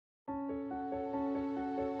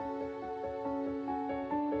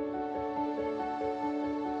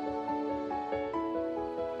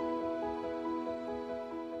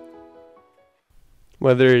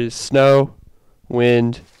whether it is snow,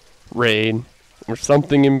 wind, rain, or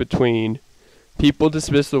something in between, people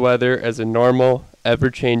dismiss the weather as a normal,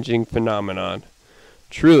 ever-changing phenomenon.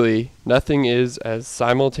 Truly, nothing is as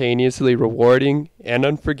simultaneously rewarding and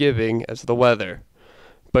unforgiving as the weather.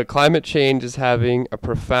 But climate change is having a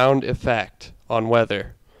profound effect on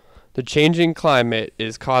weather. The changing climate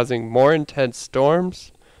is causing more intense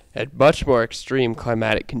storms and much more extreme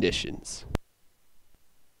climatic conditions.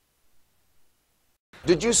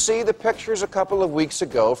 Did you see the pictures a couple of weeks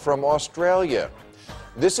ago from Australia?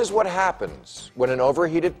 This is what happens when an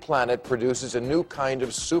overheated planet produces a new kind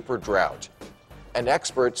of super drought. And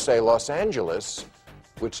experts say Los Angeles,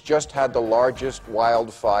 which just had the largest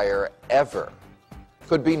wildfire ever,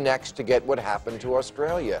 could be next to get what happened to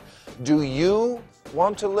Australia. Do you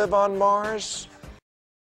want to live on Mars?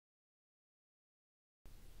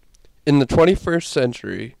 In the 21st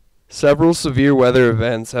century, several severe weather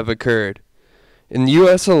events have occurred. In the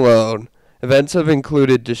U.S. alone, events have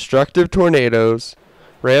included destructive tornadoes,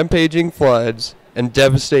 rampaging floods, and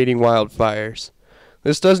devastating wildfires.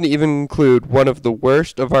 This doesn't even include one of the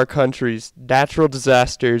worst of our country's natural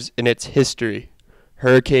disasters in its history,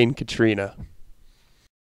 Hurricane Katrina.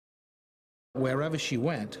 Wherever she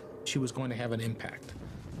went, she was going to have an impact.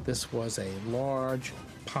 This was a large,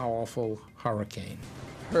 powerful hurricane.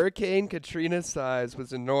 Hurricane Katrina's size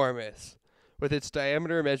was enormous, with its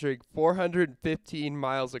diameter measuring 415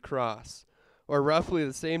 miles across, or roughly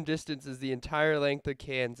the same distance as the entire length of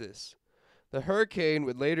Kansas. The hurricane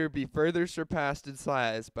would later be further surpassed in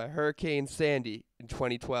size by Hurricane Sandy in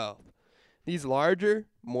 2012. These larger,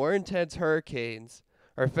 more intense hurricanes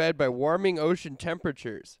are fed by warming ocean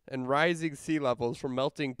temperatures and rising sea levels from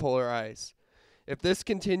melting polar ice. If this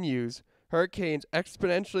continues, hurricanes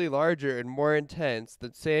exponentially larger and more intense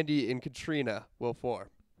than Sandy and Katrina will form.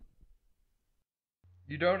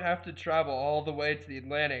 You don't have to travel all the way to the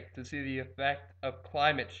Atlantic to see the effect of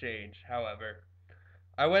climate change, however.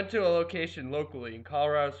 I went to a location locally in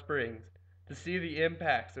Colorado Springs to see the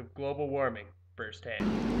impacts of global warming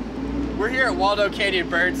firsthand. We're here at Waldo Canyon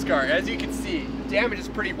Burn Scar. As you can see, the damage is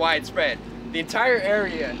pretty widespread. The entire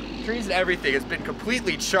area, trees and everything, has been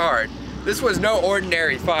completely charred. This was no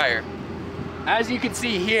ordinary fire. As you can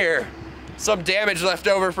see here, some damage left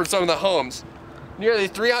over from some of the homes. Nearly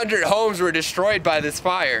 300 homes were destroyed by this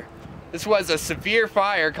fire. This was a severe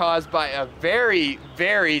fire caused by a very,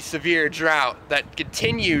 very severe drought that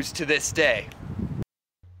continues to this day.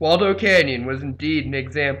 Waldo Canyon was indeed an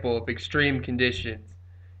example of extreme conditions.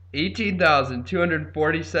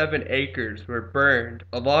 18,247 acres were burned,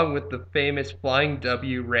 along with the famous Flying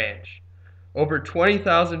W Ranch. Over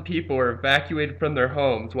 20,000 people were evacuated from their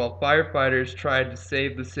homes while firefighters tried to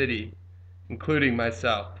save the city, including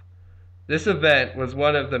myself. This event was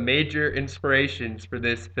one of the major inspirations for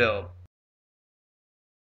this film.